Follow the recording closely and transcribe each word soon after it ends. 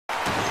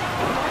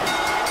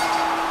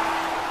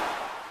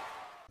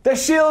The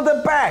Shield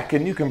are back,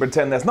 and you can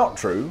pretend that's not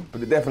true,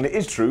 but it definitely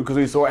is true because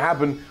we saw it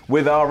happen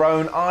with our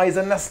own eyes,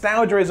 and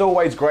nostalgia is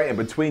always great, and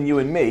between you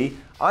and me,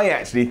 I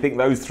actually think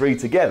those three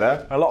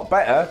together are a lot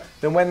better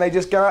than when they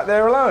just go out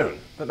there alone.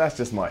 But that's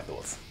just my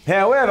thoughts.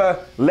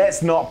 However,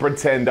 let's not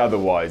pretend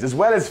otherwise. As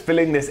well as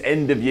filling this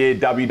end-of-year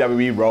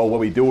WWE role where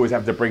we do always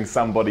have to bring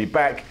somebody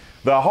back,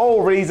 the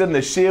whole reason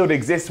the Shield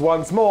exists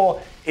once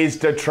more is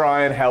to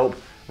try and help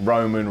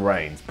Roman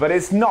Reigns. But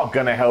it's not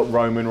going to help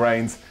Roman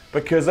Reigns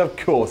because of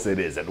course it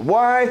isn't.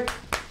 Why?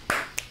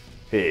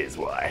 Here's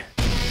why.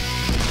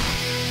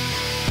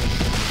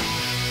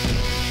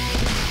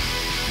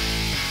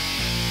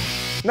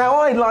 Now,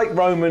 I like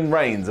Roman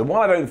Reigns, and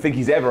while I don't think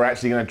he's ever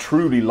actually going to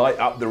truly light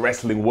up the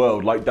wrestling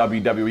world like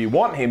WWE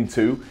want him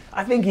to,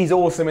 I think he's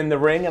awesome in the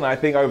ring, and I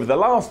think over the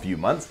last few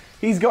months,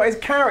 he's got his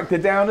character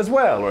down as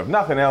well, or if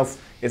nothing else,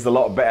 it's a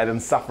lot better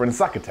than Suffer and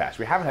Succotash.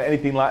 We haven't had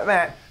anything like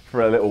that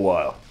for a little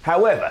while.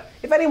 However,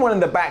 if anyone in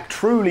the back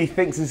truly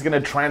thinks it's going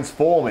to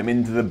transform him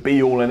into the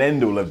be-all and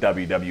end-all of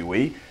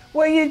WWE,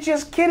 well, you're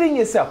just kidding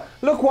yourself.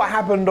 Look what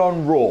happened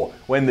on Raw.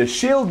 When the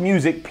Shield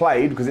music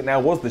played, because it now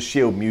was the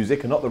Shield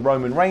music and not the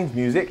Roman Reigns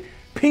music,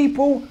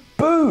 people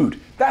booed.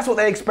 That's what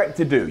they expect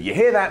to do. You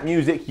hear that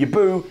music, you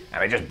boo,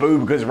 and they just boo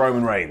because of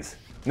Roman Reigns.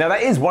 Now,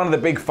 that is one of the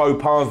big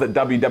faux pas that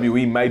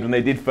WWE made when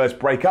they did first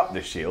break up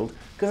the Shield,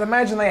 because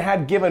imagine they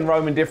had given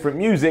Roman different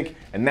music,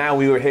 and now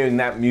we were hearing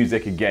that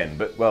music again.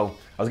 But, well,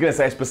 I was going to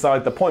say it's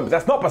beside the point, but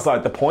that's not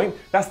beside the point.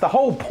 That's the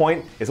whole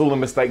point. It's all the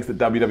mistakes that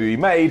WWE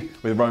made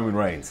with Roman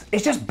Reigns.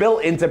 It's just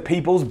built into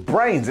people's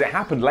brains. It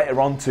happened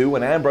later on too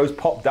when Ambrose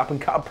popped up and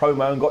cut a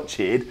promo and got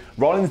cheered.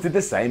 Rollins did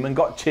the same and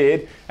got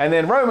cheered. And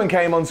then Roman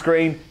came on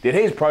screen, did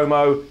his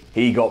promo,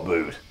 he got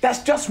booed.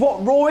 That's just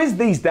what Raw is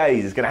these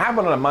days. It's going to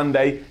happen on a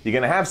Monday. You're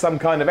going to have some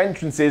kind of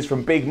entrances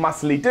from big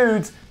muscly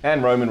dudes,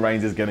 and Roman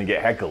Reigns is going to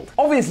get heckled.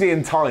 Obviously,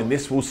 in time,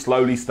 this will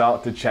slowly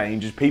start to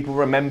change as people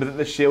remember that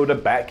the Shield are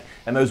back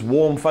and those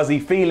warm, fuzzy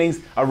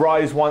feelings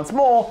arise once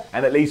more,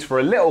 and at least for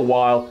a little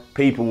while,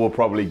 people will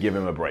probably give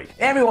him a break.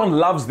 Everyone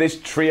loves this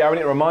trio and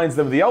it reminds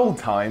them of the old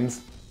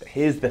times, but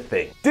here's the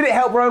thing. Did it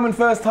help Roman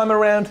first time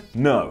around?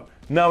 No.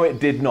 No, it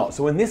did not.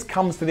 So when this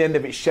comes to the end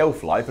of its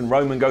shelf life and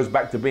Roman goes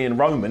back to being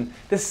Roman,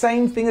 the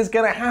same thing is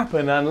going to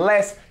happen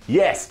unless,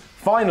 yes,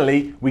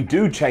 finally, we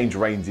do change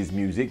Reigns'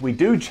 music, we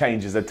do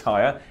change his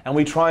attire, and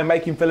we try and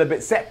make him feel a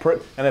bit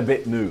separate and a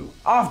bit new.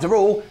 After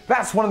all,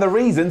 that's one of the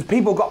reasons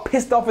people got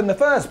pissed off in the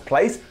first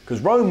place,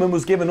 because Roman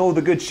was given all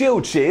the good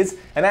Shield cheers,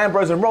 and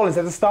Ambrose and Rollins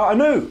had to start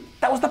anew.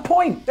 That was the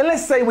point. And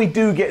let's say we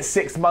do get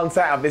 6 months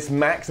out of this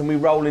max and we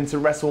roll into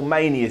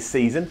WrestleMania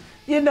season.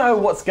 You know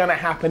what's going to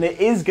happen. It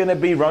is going to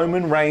be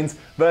Roman Reigns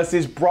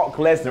versus Brock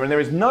Lesnar, and there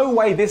is no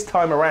way this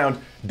time around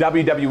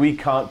WWE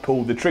can't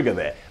pull the trigger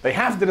there. They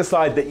have to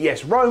decide that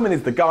yes, Roman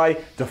is the guy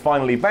to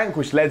finally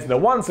vanquish Lesnar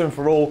once and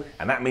for all,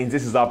 and that means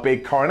this is our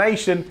big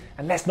coronation,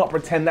 and let's not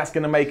pretend that's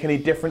going to make any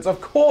difference. Of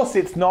course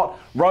it's not.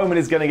 Roman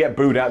is going to get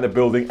booed out of the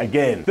building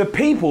again. The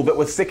people that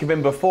were sick of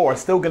him before are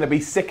still going to be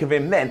sick of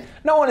him then.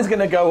 No one is going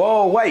to go,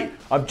 oh wait,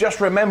 I've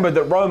just remembered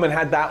that Roman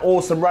had that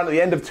awesome run at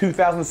the end of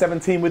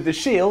 2017 with the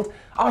Shield.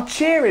 I'll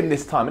cheer him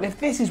this time. And if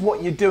this is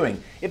what you're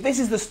doing, if this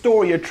is the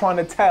story you're trying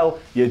to tell,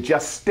 you're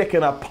just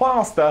sticking a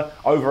plaster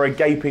over a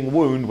gaping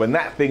wound when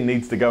that thing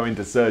needs to go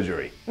into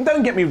surgery. And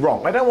don't get me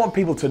wrong, I don't want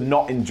people to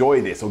not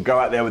enjoy this or go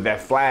out there with their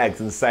flags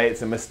and say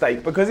it's a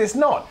mistake, because it's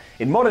not.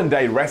 In modern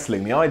day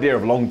wrestling, the idea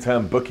of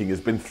long-term booking has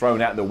been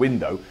thrown out the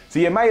window, so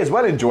you may as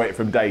well enjoy it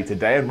from day to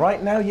day. And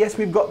right now, yes,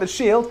 we've got the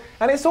Shield,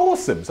 and it's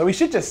awesome, so we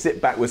should just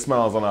sit back with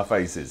smiles on our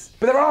faces.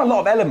 But there are a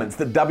lot of elements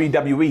that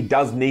WWE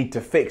does need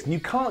to fix, and you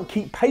can't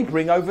keep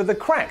papering over the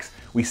cracks.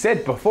 We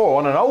said before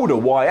on an older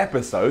Y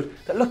episode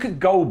that look at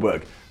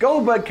Goldberg.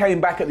 Goldberg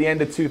came back at the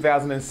end of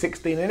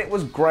 2016 and it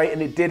was great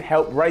and it did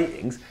help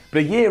ratings, but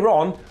a year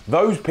on,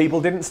 those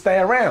people didn't stay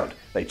around.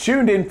 They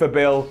tuned in for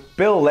Bill,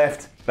 Bill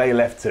left, they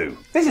left too.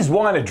 This is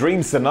why in a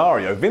dream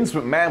scenario, Vince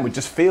McMahon would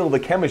just feel the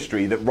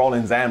chemistry that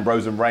Rollins,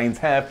 Ambrose and Reigns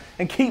have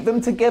and keep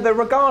them together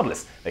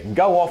regardless. They can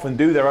go off and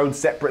do their own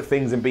separate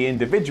things and be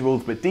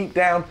individuals, but deep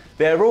down,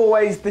 they're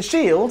always the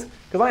Shield,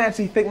 because I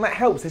actually think that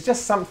helps. There's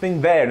just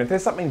something there, and if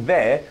there's something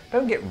there,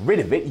 don't get rid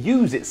of it,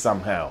 use it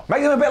somehow.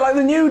 Make them a bit like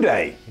the New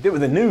Day. You do it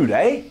with the New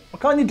Day, why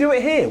can't you do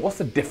it here? What's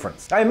the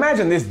difference? I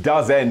imagine this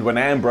does end when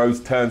Ambrose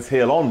turns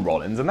heel on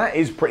Rollins, and that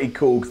is pretty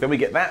cool, because then we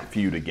get that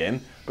feud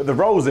again. But the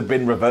roles have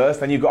been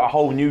reversed and you've got a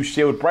whole new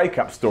Shield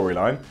breakup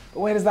storyline.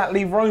 But where does that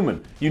leave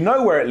Roman? You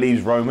know where it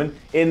leaves Roman,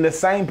 in the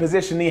same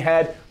position he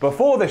had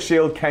before the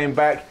Shield came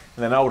back,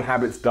 and then old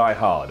habits die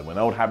hard. And when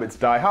old habits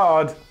die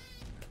hard,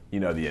 you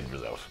know the end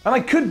result. And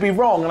I could be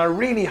wrong, and I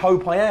really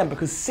hope I am,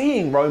 because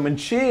seeing Roman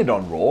cheered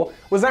on Raw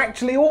was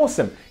actually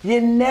awesome. You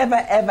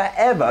never, ever,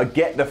 ever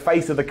get the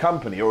face of the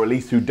company, or at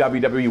least who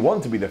WWE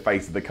want to be the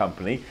face of the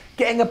company,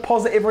 getting a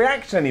positive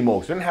reaction anymore,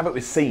 because we didn't have it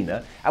with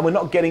Cena, and we're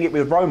not getting it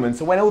with Roman,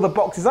 so when all the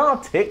boxes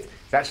are ticked,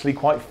 it's actually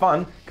quite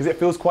fun, because it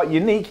feels quite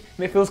unique,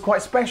 and it feels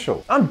quite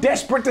special. I'm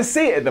desperate to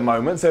see it at the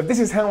moment, so if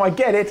this is how I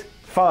get it,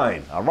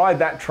 Fine, I'll ride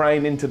that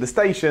train into the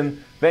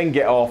station, then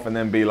get off and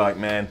then be like,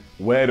 man,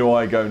 where do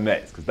I go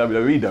next? Because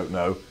WWE don't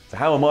know, so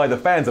how am I, the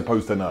fan,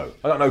 supposed to know?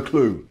 I got no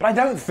clue. But I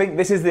don't think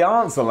this is the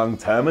answer long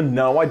term, and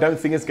no, I don't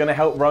think it's going to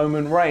help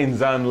Roman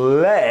Reigns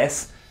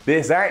unless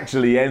this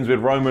actually ends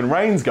with Roman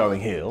Reigns going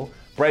heel,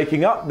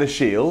 breaking up the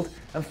Shield,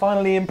 and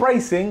finally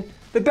embracing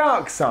the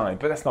dark side.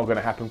 But that's not going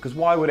to happen, because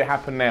why would it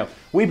happen now?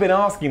 We've been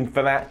asking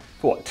for that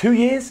for what, 2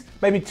 years?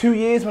 Maybe 2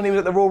 years when he was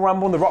at the Royal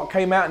Rumble and The Rock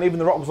came out and even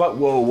The Rock was like,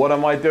 whoa, what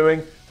am I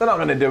doing? They're not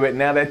going to do it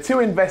now. They're too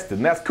invested,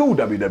 and that's cool,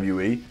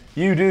 WWE.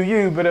 You do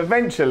you, but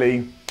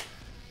eventually,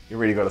 you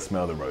really got to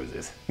smell the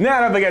roses. Now,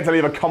 don't forget to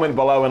leave a comment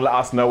below and let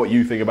us know what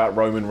you think about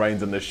Roman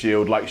Reigns and the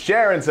Shield. Like,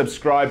 share, and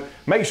subscribe.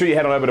 Make sure you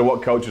head on over to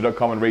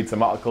WhatCulture.com and read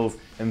some articles,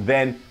 and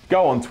then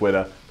go on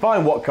Twitter,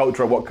 find What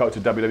Culture or What Culture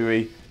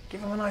WWE.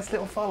 Give them a nice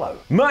little follow.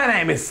 My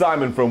name is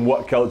Simon from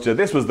What Culture.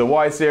 This was the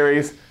Y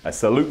Series. A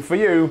salute for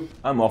you.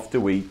 I'm off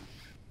to eat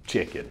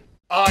chicken.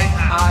 I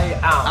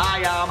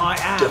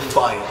am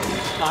defiant.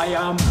 I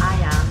am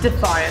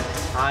Defiant.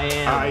 I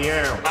am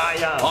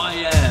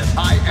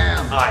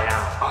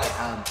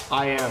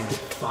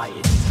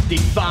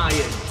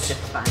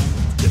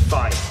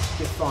Defiant.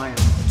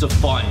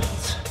 defiant.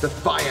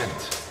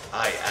 Defiant.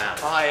 I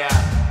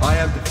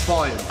am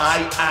defiant.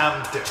 I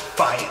am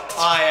defiant.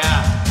 I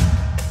am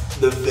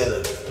the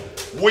villain.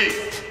 We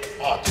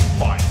are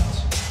defiant.